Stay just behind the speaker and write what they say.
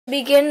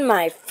Begin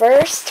my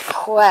first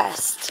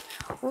quest.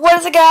 What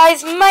is it,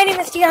 guys? My name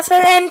is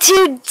Tawesome, and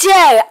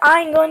today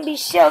I'm going to be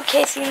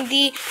showcasing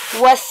the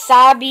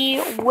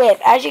Wasabi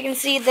Whip. As you can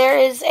see, there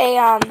is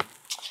a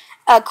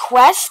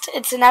quest.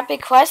 It's an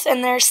epic quest,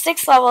 and there are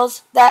 6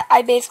 levels that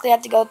I basically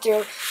have to go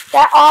through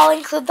that all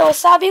include the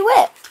Wasabi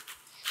Whip.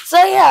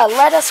 So yeah,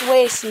 let us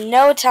waste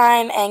no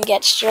time and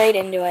get straight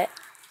into it.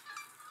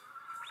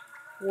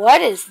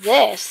 What is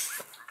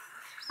this?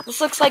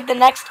 This looks like the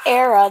next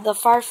era, the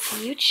far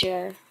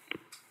future.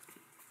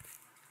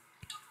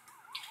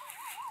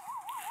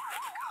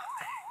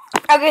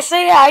 Okay, so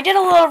yeah, I did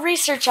a little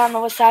research on the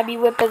Wasabi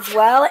Whip as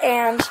well,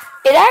 and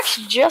it acts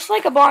just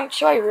like a bong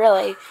choy,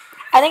 really.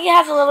 I think it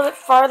has a little bit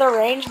farther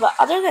range, but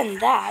other than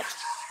that,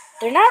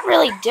 they're not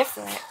really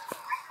different.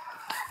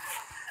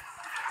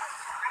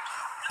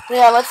 So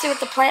yeah, let's see what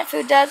the plant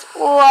food does.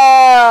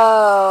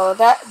 Whoa,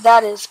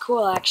 that is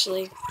cool,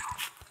 actually.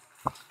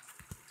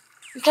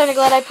 I'm kind of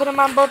glad I put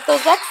them on both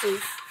those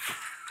X's.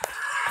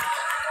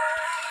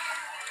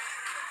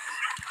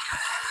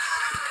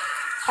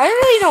 I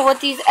don't really know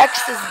what these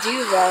X's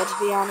do, though, to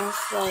be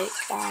honest. Like,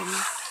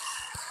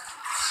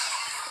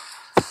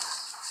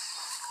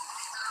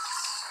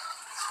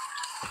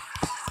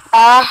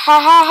 ha ha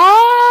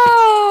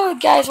ha!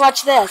 Guys,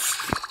 watch this.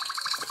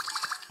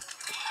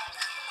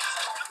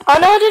 Oh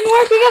no, it didn't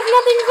work because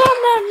nothing's on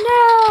them.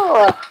 No!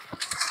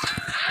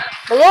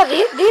 But yeah,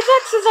 these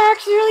X's are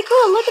actually really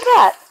cool. Look at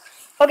that.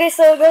 Okay,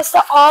 so it goes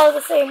to all of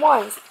the same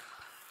ones.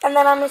 And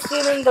then I'm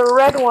assuming the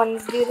red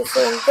ones do the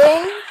same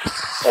thing.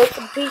 Wait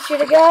for the picture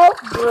to go.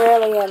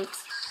 Brilliant.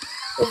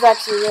 It's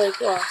actually really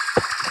cool.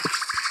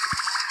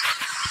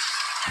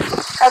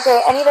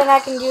 Okay, anything I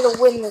can do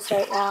to win this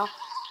right now?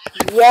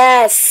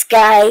 Yes,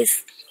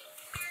 guys.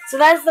 So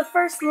that is the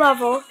first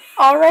level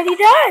already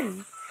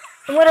done.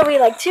 And what are we,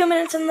 like 2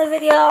 minutes in the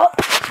video?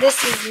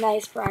 This is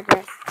nice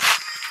progress.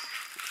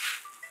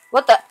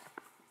 What the?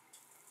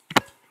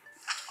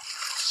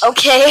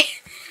 Okay.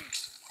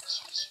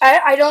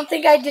 I don't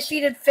think I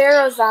defeated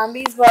Pharaoh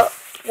zombies, but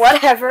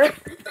whatever.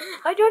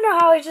 I don't know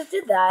how I just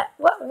did that.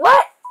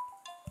 What?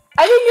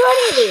 I didn't do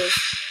any of these.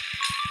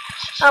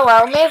 Oh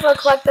well, may as well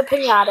collect the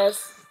pinatas.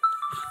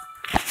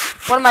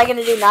 What am I going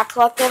to do, not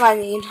collect them? I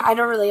mean, I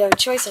don't really have a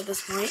choice at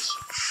this point.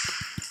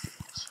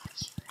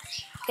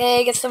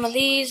 Okay, get some of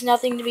these.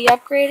 Nothing to be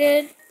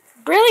upgraded.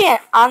 Brilliant!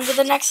 On to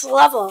the next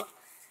level.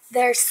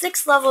 There's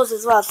 6 levels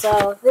as well,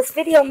 so this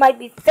video might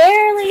be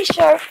fairly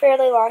short,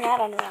 fairly long. I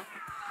don't know.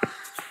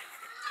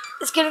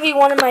 It's going to be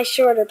one of my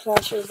shorter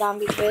Plants vs.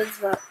 Zombies vids,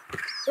 but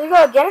here we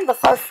go again in the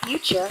far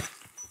future.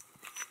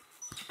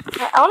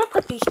 I want to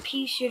put these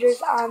pea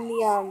shooters on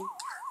the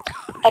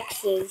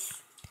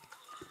X's.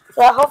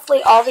 So that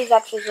hopefully all these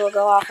X's will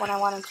go off when I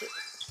want them to.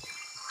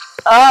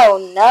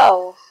 Oh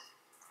no.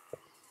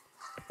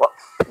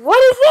 What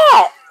is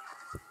that?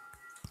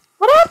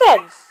 What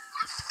happened?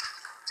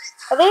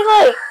 Are they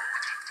like...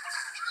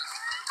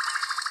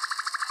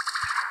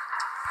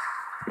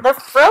 They're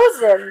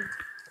frozen.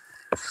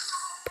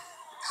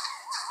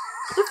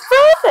 They're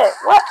frozen!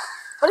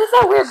 What is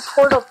that weird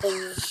portal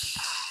thing?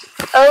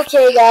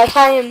 Okay, guys,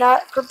 I am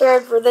not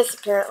prepared for this,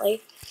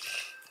 apparently.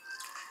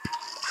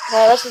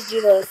 Now, let's just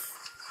do this.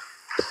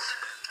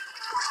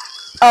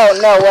 Oh,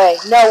 no way.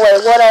 No way.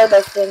 What are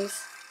those things?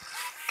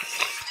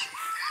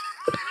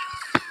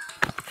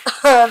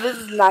 This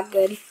is not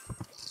good.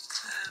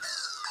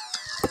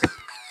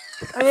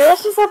 I mean,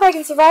 let's just hope I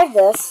can survive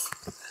this.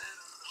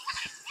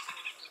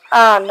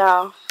 Oh,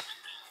 no.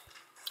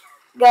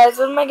 Guys,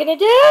 what am I gonna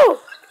do?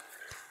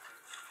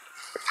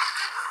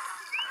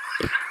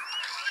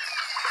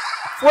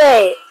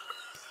 Wait,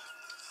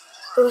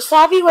 the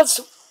wasabi would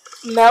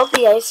melt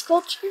the ice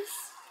sculptures?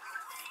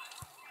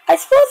 I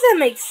suppose that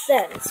makes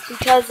sense,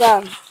 because,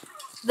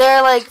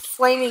 they're, like,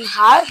 flaming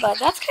hot, but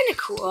that's kind of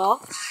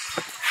cool.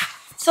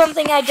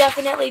 Something I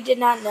definitely did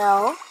not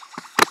know.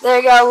 There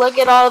you go, look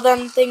at all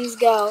them things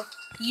go.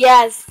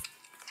 Yes.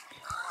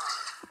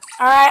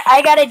 Alright,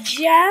 I got a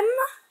gem,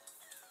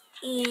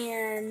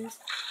 and,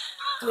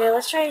 okay,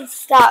 let's try and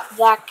stop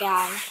that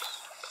guy.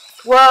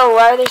 Whoa,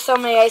 why are there so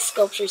many ice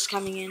sculptures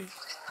coming in?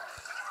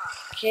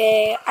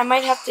 Okay, I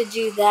might have to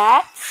do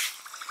that.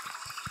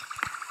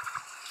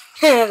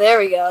 There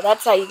we go.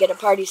 That's how you get a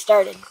party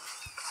started.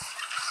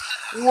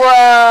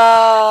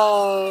 Whoa!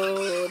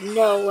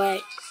 No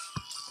way.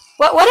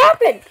 What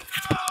happened?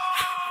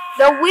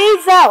 The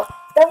weasel!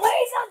 The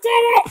weasel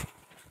did it!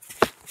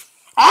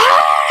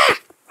 Ah!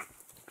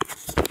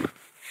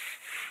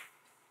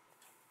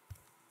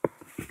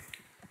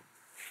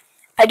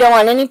 I don't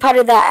want any part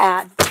of that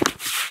ad.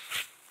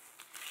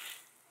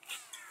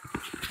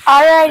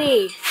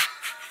 Alrighty.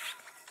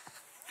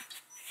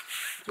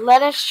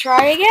 Let us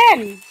try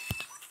again.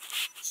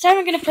 This time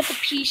we're going to put the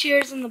pea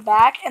shears in the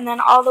back and then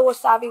all the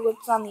wasabi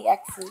whips on the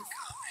X's.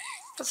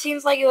 It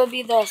seems like it would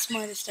be the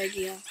smartest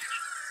idea.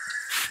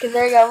 Because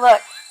there you go,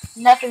 look.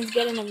 Nothing's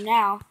getting them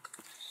now.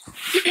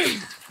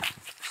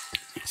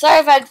 Sorry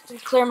if I had to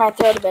clear my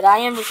throat a bit. I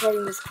am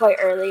recording this quite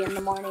early in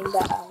the morning,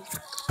 but,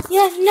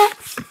 yeah, no.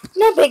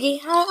 No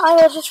biggie. I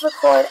will just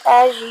record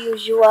as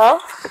usual.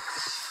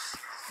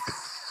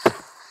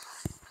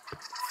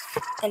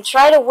 And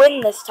try to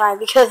win this time,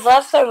 because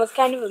last time was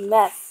kind of a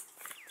mess.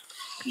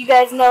 You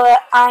guys know it,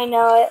 I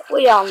know it,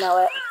 we all know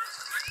it.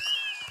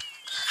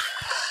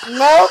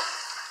 Nope,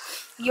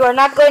 you are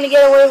not going to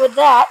get away with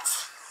that.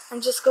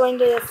 I'm just going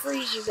to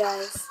freeze you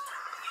guys.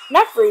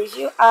 Not freeze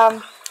you,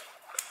 I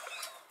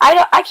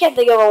can't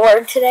think of a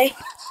word today.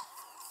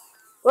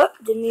 Whoop,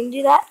 didn't even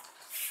do that.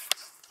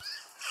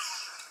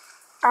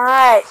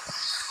 Alright.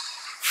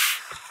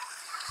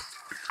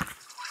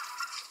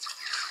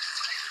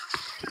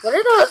 What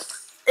are those?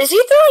 Is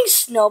he throwing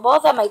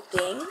snowballs at my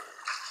thing?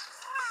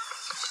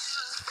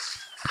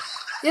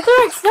 You're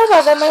throwing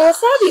snowballs at my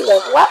Wasabi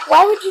Whip.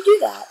 Why would you do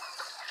that?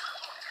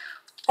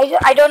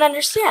 I don't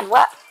understand.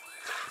 Why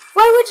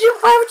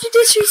would you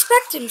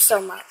disrespect him so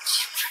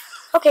much?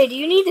 Okay, do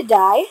you need to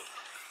die?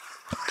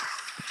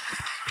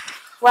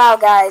 Wow,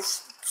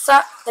 guys.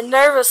 The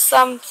nerve of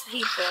some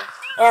people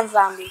and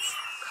zombies.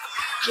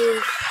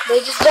 Dude, they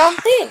just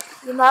don't think.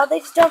 You know, they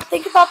just don't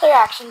think about their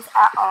actions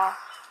at all.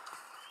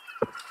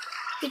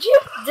 Did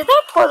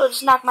that portal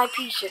just knock my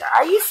pea shooter?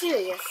 Are you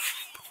serious?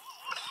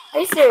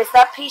 Are you serious?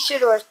 That pea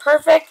shooter was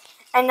perfect,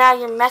 and now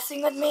you're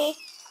messing with me?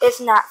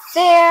 It's not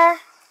fair.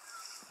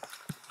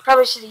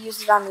 Probably should have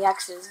used it on the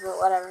X's, but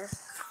whatever.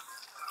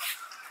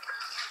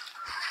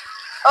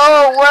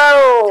 Oh,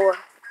 whoa.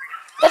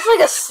 That's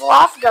like a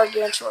sloth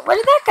gargantuan. Where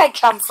did that guy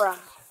come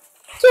from?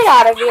 Get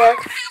out of here.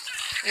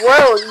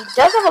 Whoa, he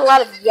does have a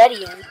lot of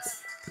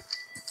Yetians.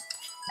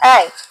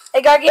 Hey,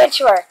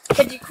 Gargantuar,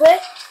 could you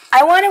quit?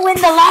 I want to win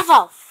the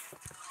level.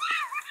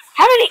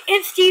 How many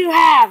imps do you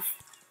have?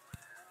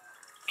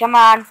 Come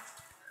on.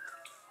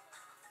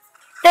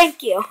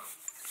 Thank you.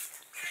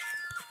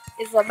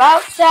 It's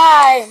about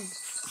time.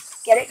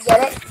 Get it?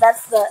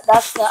 That's the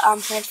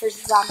Plants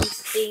vs.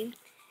 Zombies theme.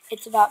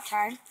 It's about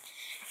time.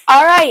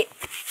 Alright.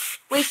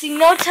 Wasting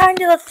no time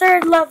to the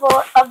third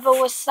level of the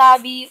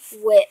Wasabi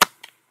Whip.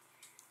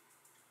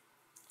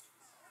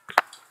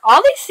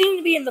 All these seem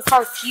to be in the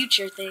far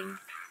future thing.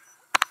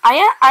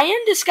 I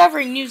am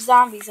discovering new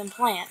zombies and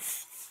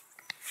plants.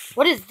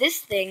 What is this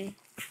thing?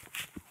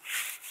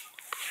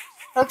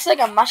 Looks like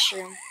a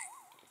mushroom.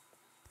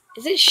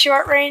 Is it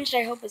short ranged?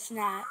 I hope it's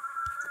not.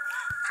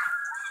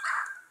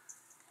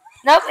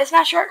 Nope, it's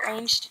not short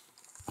ranged.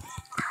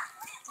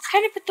 Let's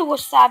kind of put the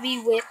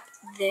Wasabi Whip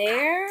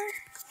there.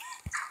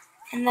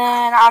 And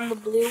then on the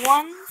blue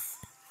ones.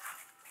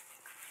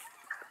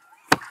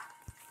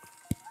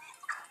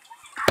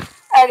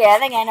 Okay, I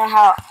think I know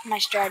how my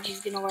strategy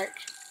is going to work.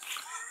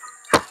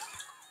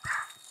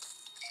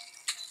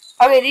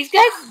 Okay, these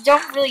guys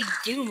don't really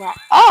do much.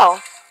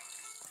 Oh!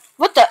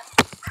 What the?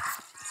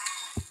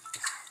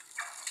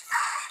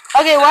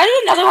 Okay, why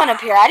did another one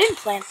appear? I didn't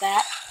plant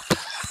that.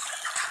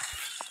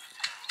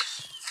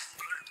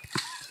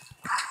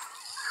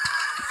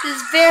 This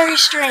is very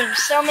strange.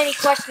 So many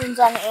questions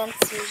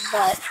unanswered,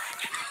 but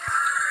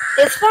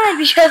it's fine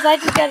because I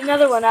just got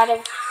another one out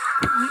of,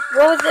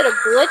 what was it, a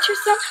glitch or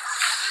something?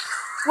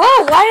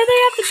 Whoa, why are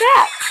they at the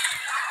back?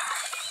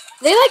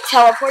 Are they like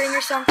teleporting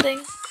or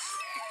something?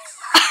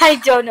 I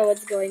don't know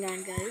what's going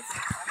on, guys.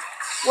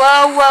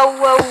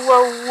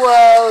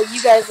 Whoa.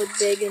 You guys look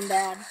big and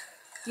bad.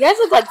 You guys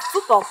look like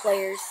football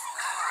players.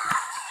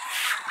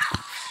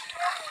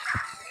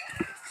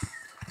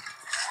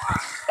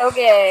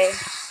 Okay.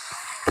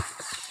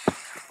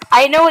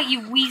 I know what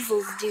you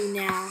weasels do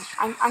now.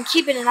 I'm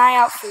keeping an eye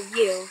out for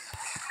you.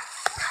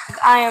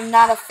 I am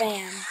not a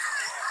fan.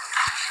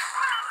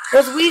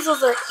 Those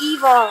weasels are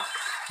evil.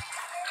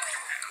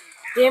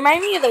 They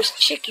remind me of those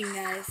chicken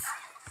guys.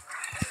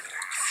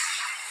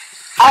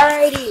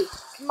 Alrighty,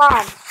 come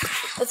on.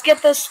 Let's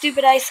get those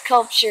stupid ice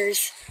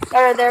sculptures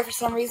that are there for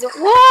some reason.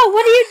 Whoa,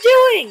 what are you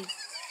doing?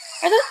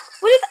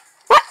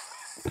 What?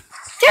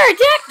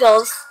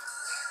 Pterodactyls?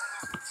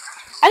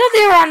 I thought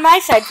they were on my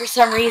side for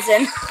some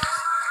reason.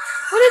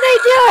 What are they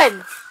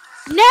doing?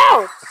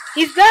 No!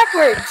 He's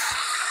backwards.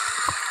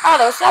 Oh,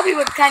 the Wasabi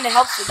Whip kind of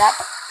helps with that.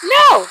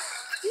 No!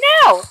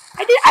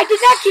 I did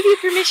not give you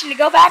permission to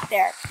go back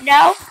there.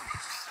 No?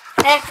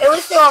 And at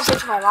least they won't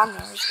push my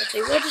lawnmowers, but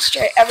they will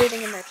destroy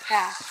everything in their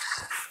path.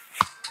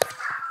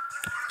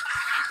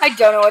 I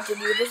don't know what to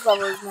do. This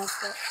level is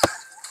messed up.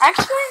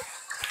 Actually,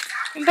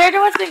 compared to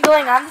what's been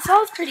going on, this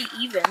level is pretty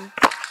even.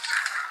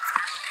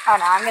 Oh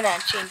no, I'm gonna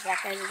change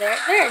that guy to there.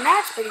 There, now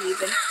it's pretty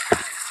even.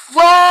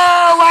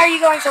 Whoa! Why are you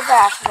going so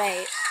fast,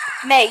 mate?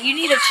 Mate, you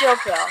need a chill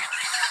pill.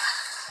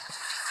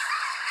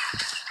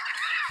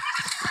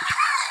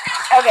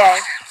 Okay.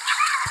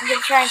 I'm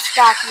gonna try and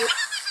stop you.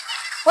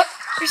 What?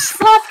 There's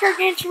sloth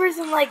gargantuars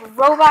and like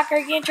robot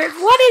gargantuars.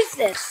 What is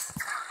this?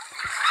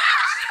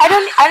 I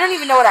don't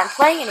even know what I'm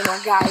playing anymore,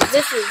 guys.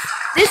 This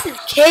is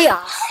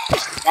chaos.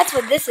 That's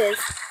what this is.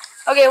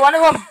 Okay, one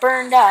of them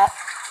burned up.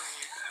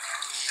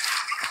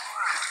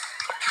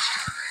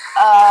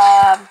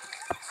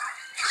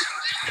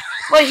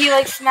 What, he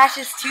like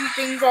smashes two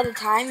things at a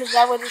time? Is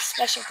that what his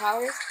special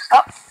power is?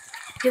 Oh,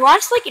 he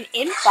launched like an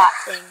infot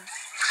thing.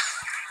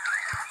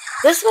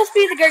 This must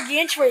be the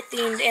Gargantua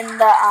themed in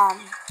the,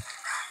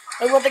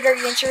 like what the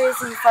Gargantua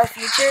is in the far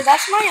future.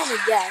 That's my only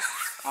guess.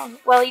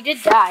 Well, he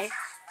did die.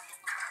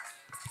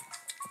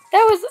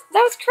 That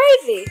was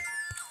crazy.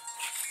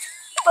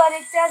 But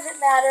it doesn't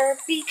matter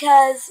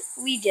because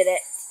we did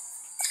it.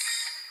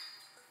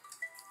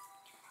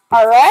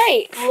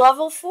 Alright,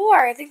 level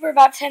 4. I think we're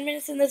about 10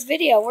 minutes in this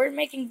video. We're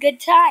making good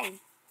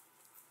time.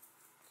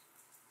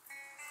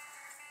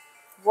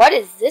 What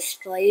is this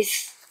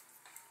place?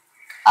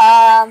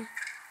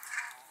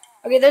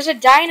 Okay, there's a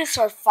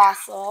dinosaur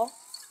fossil.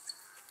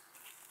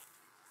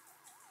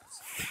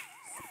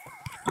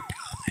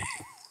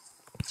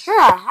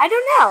 Huh, I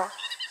don't know.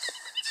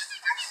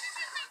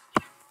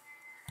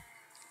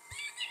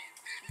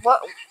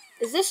 What?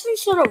 Is this some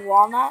sort of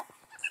walnut?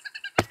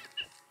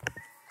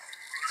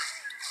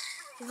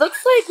 It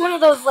looks like one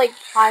of those, like,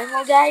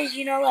 primal guys,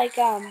 you know, like,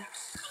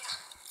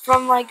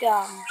 from, like,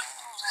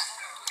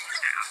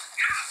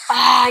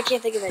 I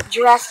can't think of it.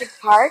 Jurassic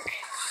Park?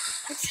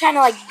 It's kind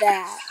of like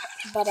that.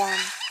 But, yeah,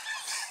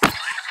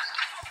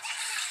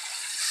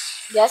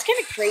 it's kind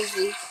of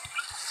crazy.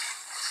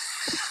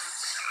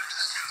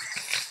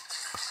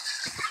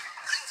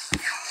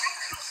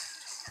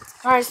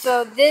 Alright,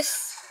 so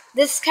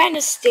this kind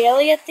of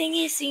Stalia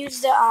thingy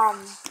seems to,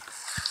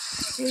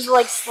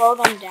 like, slow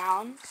them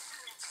down.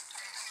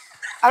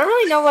 I don't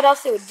really know what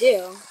else it would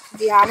do, to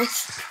be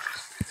honest.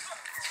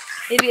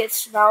 Maybe it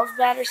smells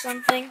bad or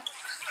something.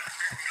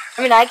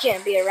 I mean, I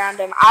can't be around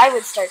them. I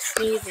would start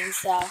sneezing,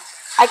 so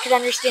I could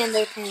understand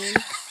their pain.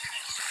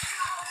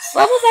 This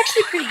level's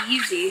actually pretty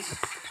easy.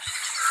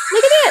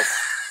 Look at this!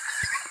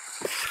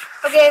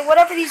 Okay,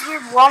 whatever these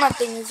weird walnut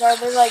things are,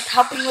 they're like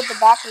helping with the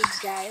backwards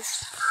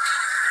guys.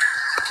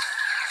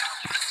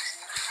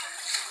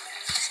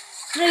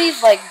 What are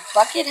these, like,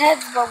 bucket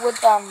heads, but with,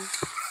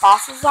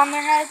 fossils on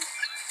their heads?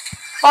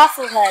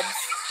 Fossil heads.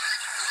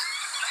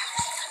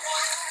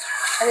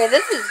 Okay,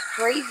 this is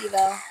crazy,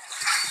 though.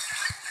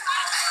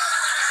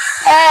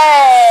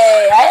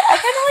 Hey! I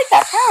kind of like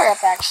that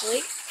power-up,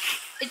 actually.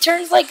 It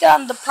turns, like,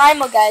 the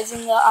primal guys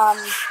and the,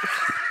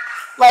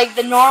 like,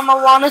 the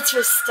normal walnuts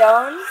for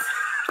stones.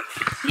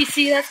 You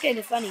see, that's kind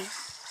of funny.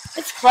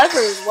 It's clever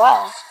as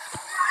well.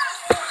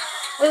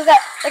 What is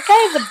that? That guy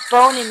has a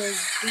bone in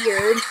his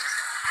beard.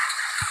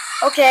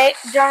 Okay,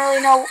 don't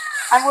really know.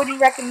 I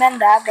wouldn't recommend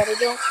that, but I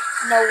don't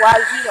know why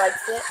he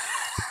likes it.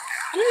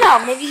 I don't know.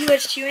 Maybe he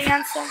was chewing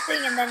on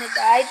something and then it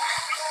died.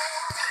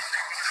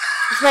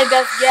 That's my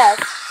best guess.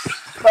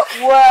 But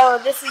whoa,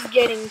 this is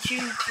getting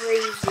too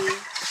crazy.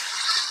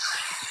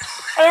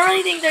 I don't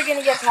really think they're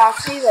gonna get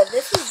past me, but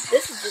this is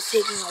just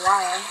taking a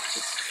while.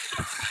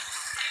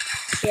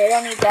 Yeah, I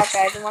don't need that,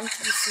 guys. I want it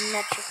to be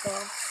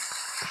symmetrical.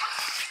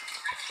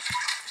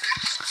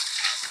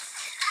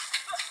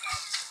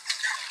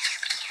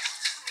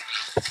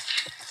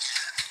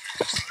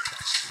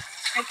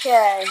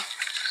 Okay.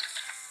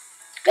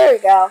 There we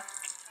go.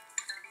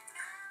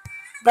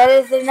 That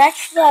is the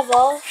next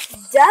level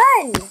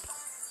done.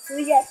 So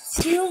we got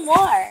 2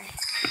 more.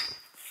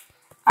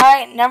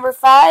 Alright, number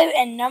 5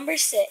 and number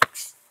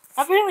 6.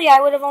 Apparently I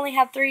would have only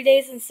had 3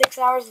 days and 6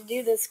 hours to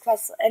do this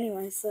quest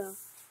anyway, so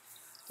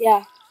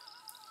yeah.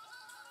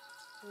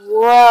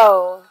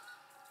 Whoa.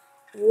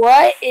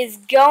 What is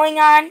going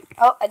on?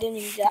 Oh, I didn't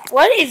even do that.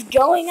 What is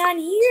going on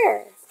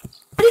here?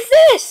 What is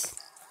this?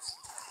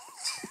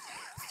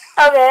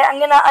 Okay, I'm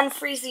gonna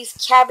unfreeze these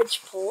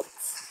cabbage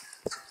plants.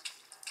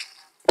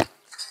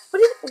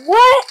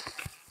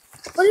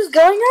 What is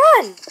going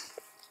on?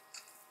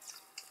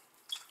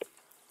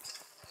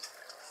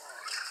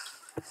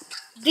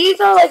 These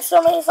are like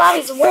so many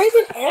zombies. Where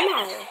even am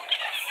I?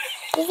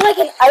 This is like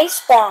an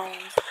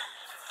icebound.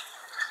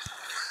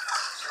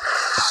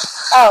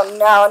 Oh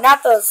no,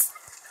 not those.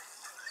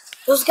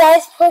 Those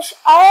guys push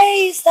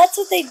ice. That's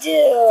what they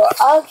do.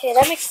 Okay,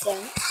 that makes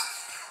sense.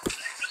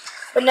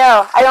 But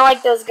no, I don't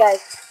like those guys.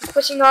 He's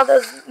pushing all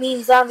those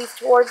mean zombies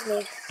towards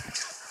me.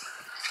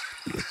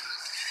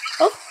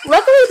 Oh,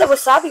 luckily the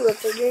Wasabi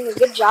Whip are doing a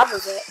good job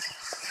with it.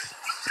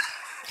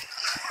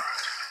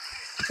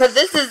 But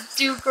this is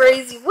too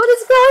crazy. What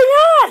is going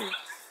on?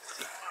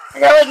 I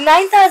got like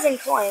 9,000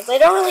 coins. I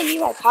don't really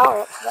need my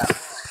power-up though.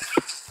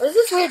 What is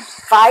this weird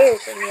fire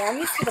thingy? I'm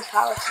used to the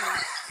power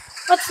smoke.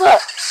 Let's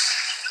look.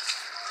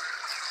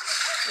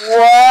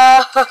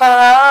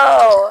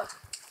 Whoa!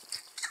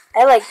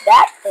 I like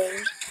that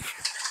thing.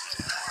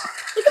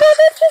 Look at how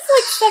that just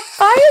like set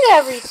fire to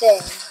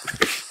everything.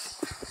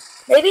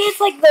 Maybe it's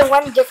like the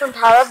one different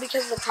power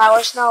because the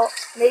power snow,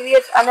 maybe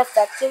it's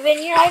ineffective in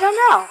here. I don't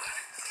know.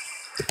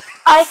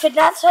 I could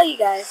not tell you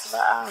guys,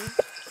 but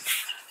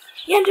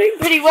yeah, I'm doing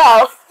pretty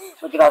well.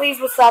 Look at all these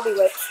Wasabi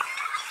Whips.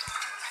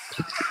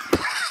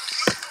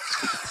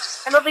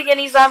 I don't think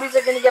any zombies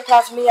are gonna get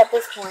past me at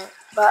this point,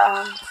 but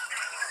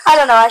I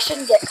don't know. I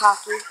shouldn't get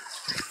cocky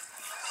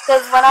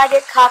because when I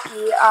get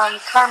cocky,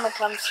 karma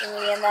comes to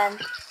me, and then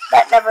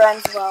that never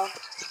ends well.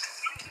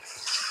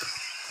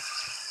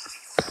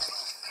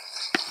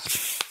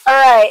 All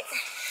right.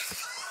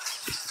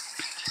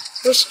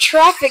 Those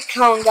traffic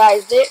cone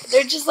guys,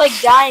 they're just like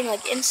dying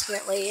like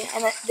instantly,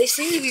 and they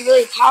seem to be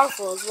really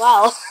powerful as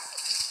well.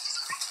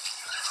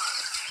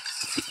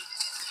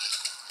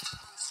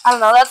 I don't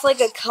know, that's like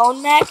a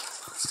cone mech.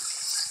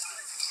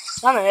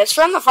 I don't know, it's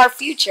from the far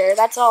future,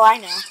 that's all I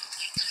know.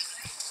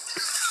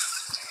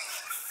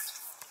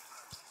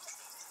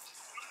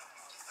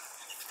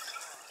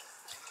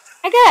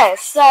 Okay,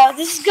 so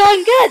this is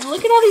going good.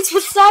 Look at all these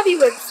Wasabi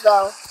Whips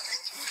though.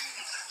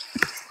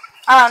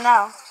 I don't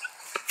know.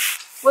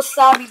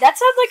 Wasabi, that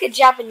sounds like a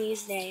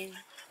Japanese name.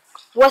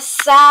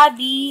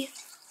 Wasabi.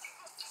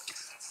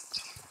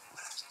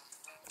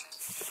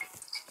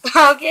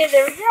 Okay,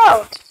 there we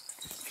go.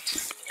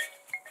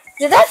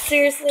 Did that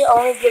seriously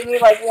only give me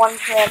like one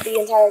plant the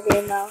entire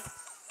game though?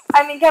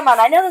 I mean, come on,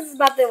 I know this is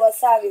about the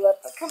Wasabi Whip,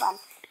 but come on.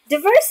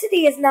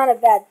 Diversity is not a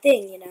bad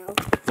thing, you know.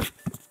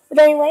 But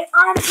anyway,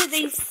 on to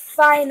the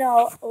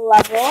final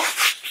level.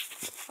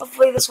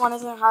 Hopefully this one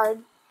isn't hard.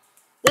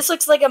 This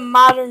looks like a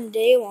modern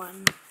day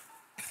one.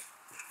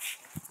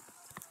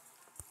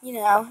 You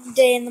know,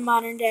 day in the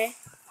modern day.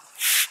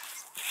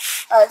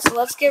 Alright, so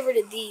let's get rid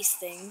of these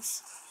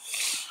things.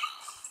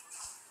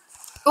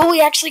 Oh,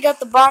 we actually got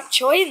the bok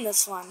choy in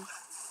this one.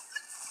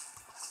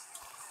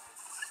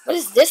 What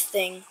is this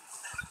thing?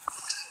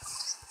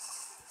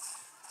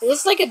 Is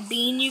this like a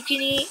bean you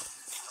can eat?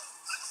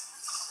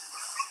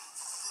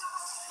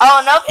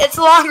 Oh, nope, it's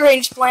a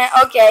long-range plant.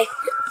 Okay.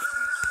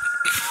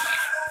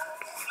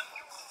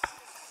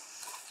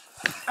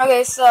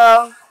 Okay,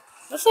 so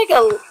it's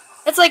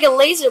like a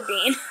laser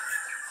bean.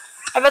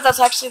 I bet that's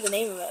actually the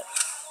name of it.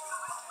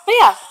 But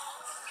yeah.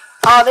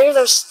 Oh, there's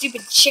those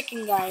stupid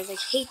chicken guys. I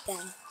hate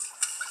them.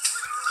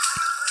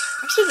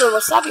 Actually, the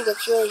Wasabi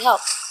Whips really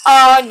help.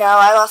 Oh no,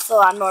 I lost the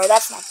lawnmower.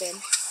 That's not good.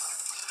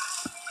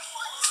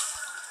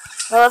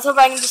 Well, let's hope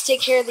I can just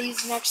take care of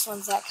these next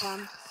ones that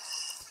come.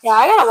 Yeah,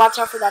 I gotta watch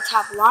out for that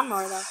top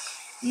lawnmower though.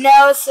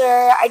 No,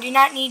 sir, I do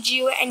not need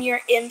you and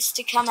your imps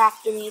to come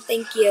after me.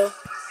 Thank you.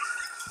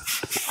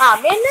 Ah,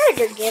 man, not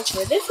a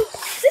gargantua. This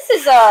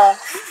is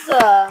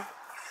a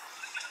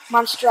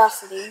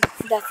monstrosity,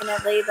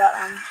 definitely. But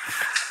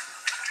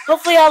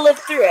hopefully I'll live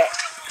through it.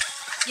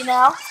 You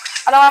know,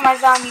 I don't want my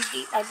zombies to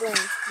eat my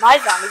brains. My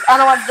zombies. I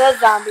don't want the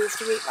zombies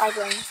to eat my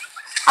brains.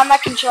 I'm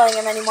not controlling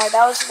them anymore.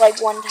 That was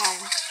like one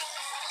time.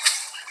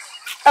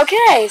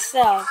 Okay,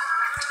 so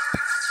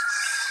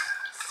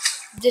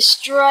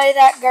destroy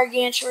that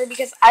gargantua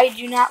because I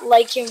do not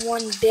like him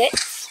one bit.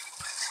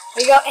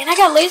 There you go. And I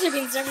got laser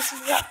beams every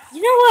single time.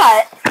 You know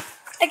what?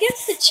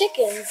 Against the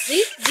chickens,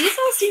 these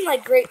all seem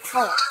like great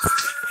plants.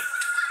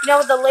 You know,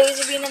 with the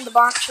laser beam and the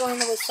bok choy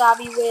and the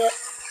Wasabi Whip.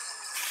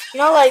 You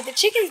know, like, the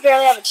chickens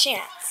barely have a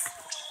chance.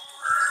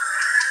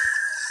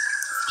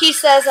 He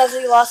says as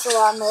he lost the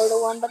lawnmower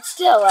to one, but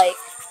still, like,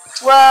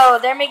 whoa,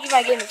 they're making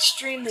my game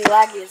extremely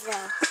laggy as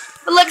well.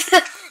 But look,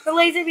 the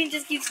laser beam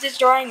just keeps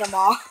destroying them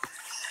all.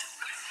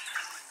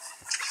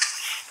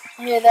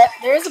 Yeah,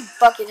 there is a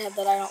bucket head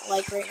that I don't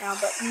like right now,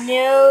 but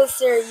no,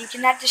 sir, you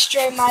cannot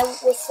destroy my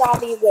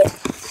Wasabi Whip.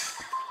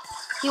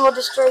 He will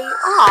destroy you.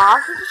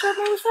 Aw, he destroyed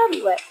my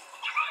Wasabi Whip.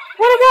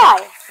 What a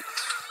guy.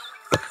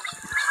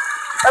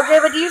 Okay,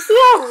 but do you see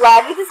how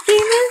laggy this game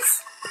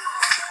is?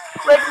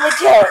 Like,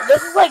 legit,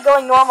 this is like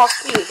going normal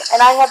speed,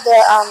 and I have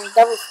the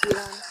double speed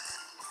on.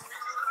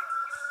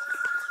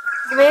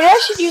 Maybe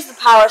I should use the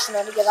power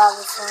cement to get out of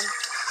this one.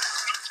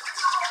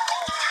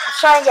 Let's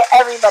try and get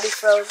everybody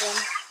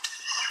frozen.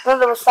 Then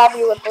the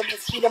Wasabi Whip will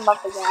just heat them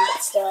up again,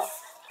 but still.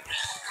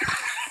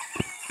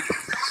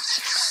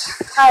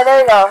 Alright,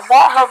 there we go.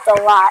 That helped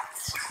a lot.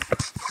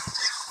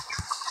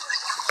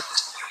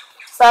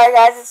 Sorry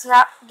guys, it's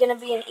not gonna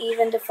be an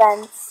even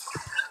defense.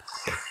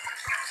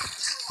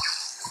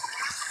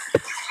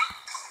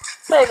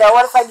 There you go,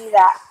 what if I do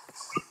that?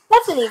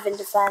 That's an even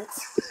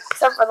defense.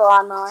 Except for the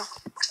lawnmower.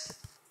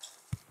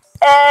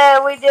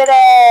 We did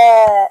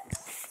it!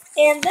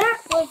 And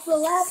that was the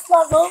last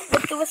level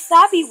with the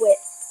Wasabi Whip.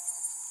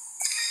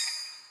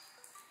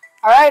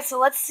 Alright, so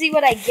let's see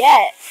what I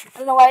get. I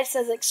don't know why it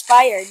says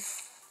expired.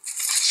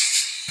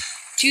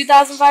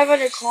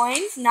 2,500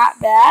 coins, not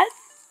bad.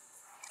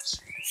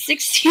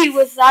 60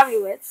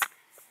 Wasabi Whips.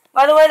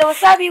 By the way, the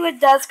Wasabi Whip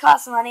does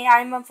cost money.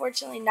 I'm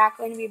unfortunately not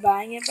going to be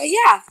buying it, but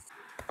yeah.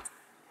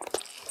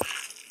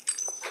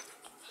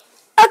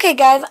 Okay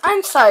guys,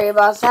 I'm sorry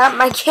about that.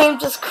 My game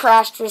just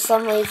crashed for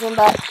some reason,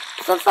 but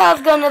since I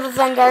was going to the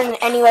Zen Garden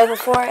anyway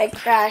before it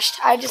crashed,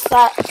 I just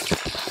thought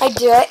I'd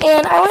do it,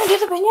 and I want to do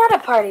the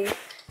Pinata Party.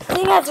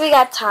 Seeing as we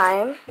got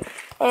time,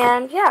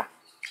 and yeah.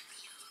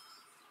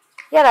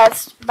 Yeah,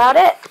 that's about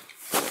it.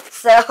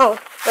 So,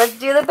 let's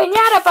do the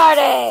Pinata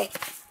Party!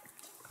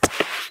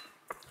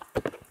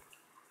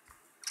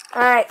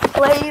 Alright,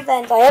 play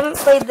event. I haven't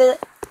played the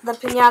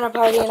Pinata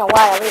Party in a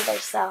while either,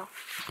 so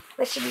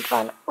this should be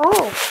fun.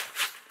 Ooh!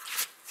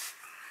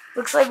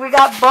 Looks like we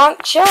got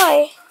bok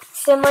choy,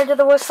 similar to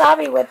the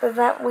Wasabi Whip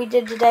event we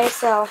did today,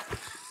 so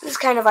this is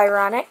kind of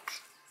ironic.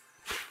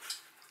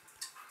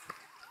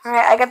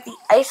 Alright, I got the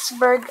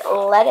iceberg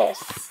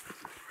lettuce.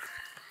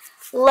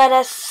 Let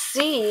us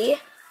see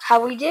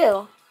how we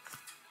do.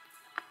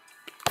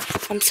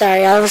 I'm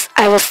sorry. I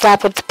will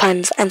slap with the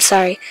puns. I'm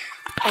sorry.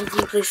 I'm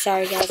deeply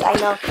sorry, guys. I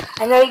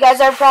know you guys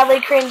are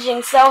probably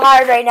cringing so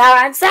hard right now.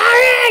 I'm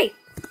sorry.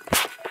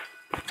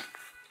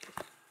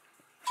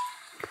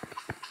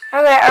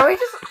 Okay, are we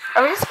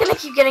just gonna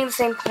keep getting the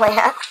same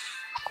plant?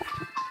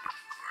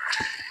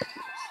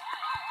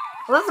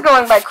 This is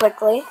going by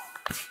quickly.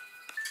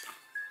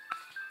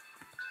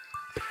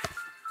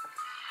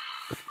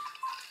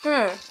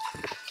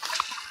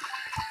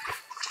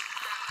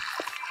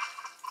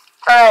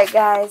 Alright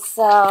guys,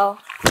 so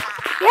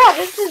yeah,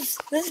 this is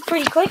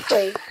pretty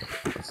quickly.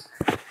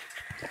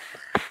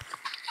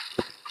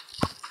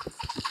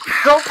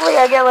 Hopefully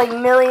I get like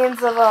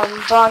millions of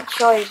bronc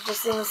choice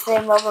just in the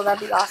same level.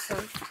 That'd be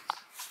awesome.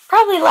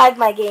 Probably lag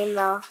my game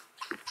though.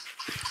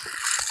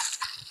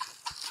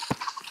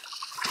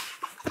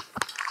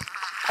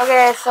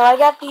 Okay, so I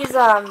got these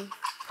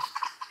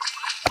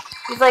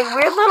like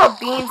weird little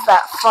beans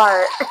that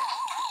fart.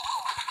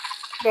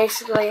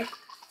 Basically.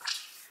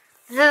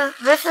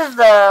 This is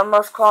the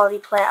most quality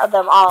plant of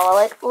them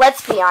all.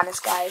 Let's be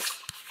honest, guys.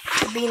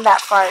 The bean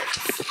that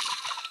farts.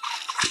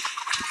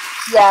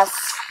 Yes.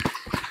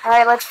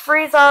 Alright, let's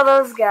freeze all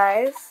those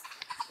guys.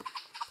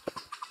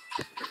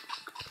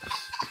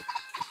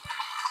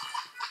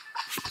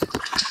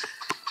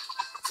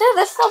 So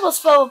this level's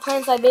filled with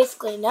plants I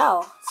basically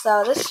know.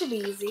 So this should be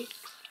easy.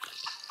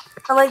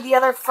 Unlike the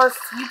other first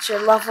future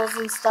levels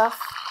and stuff.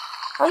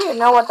 I don't even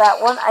know what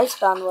that one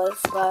icebound was,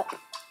 but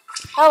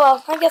oh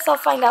well, I guess I'll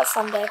find out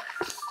someday.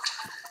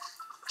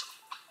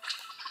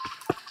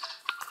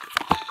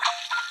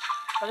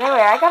 But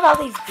anyway, I got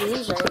all these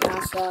beans right now,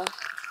 so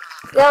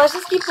yeah, let's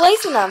just keep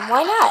placing them.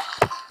 Why not?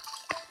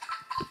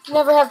 You can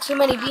never have too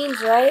many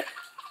beans, right?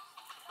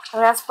 I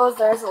mean, I suppose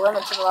there is a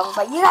limit to the level,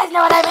 but you guys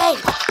know what I mean!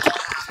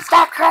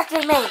 Stop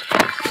correcting me!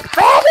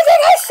 For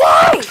everything I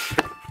say!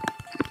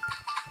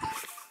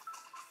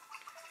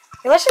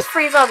 Okay, let's just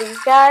freeze all these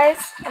guys,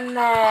 and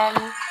then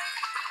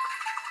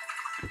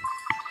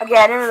okay,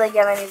 I didn't really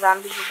get any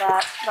zombies with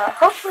that, but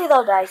hopefully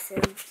they'll die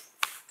soon.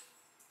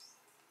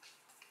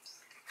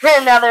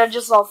 And now they're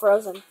just all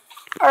frozen.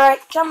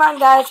 Alright, come on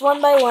guys,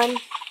 one by one.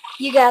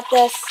 You got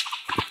this.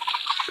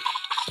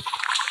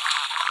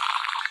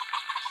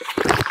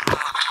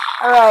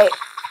 Alright.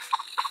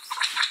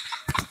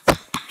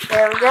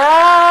 There we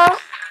go.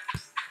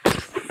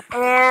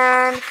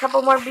 And a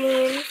couple more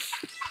beans.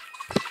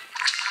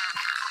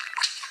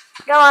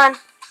 Go on.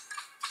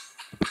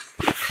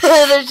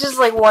 There's just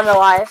like one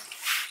alive.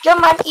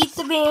 Come on, eat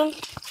the bean.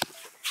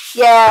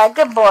 Yeah,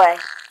 good boy.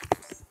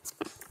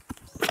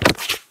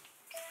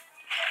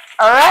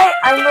 Alright,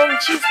 I'm going to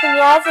choose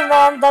Pinata, and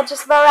then that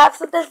just about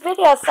wraps up this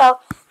video. So,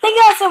 thank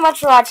you all so much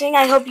for watching.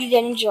 I hope you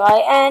did enjoy,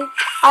 and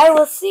I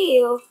will see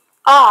you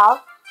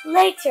all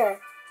later.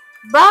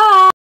 Bye!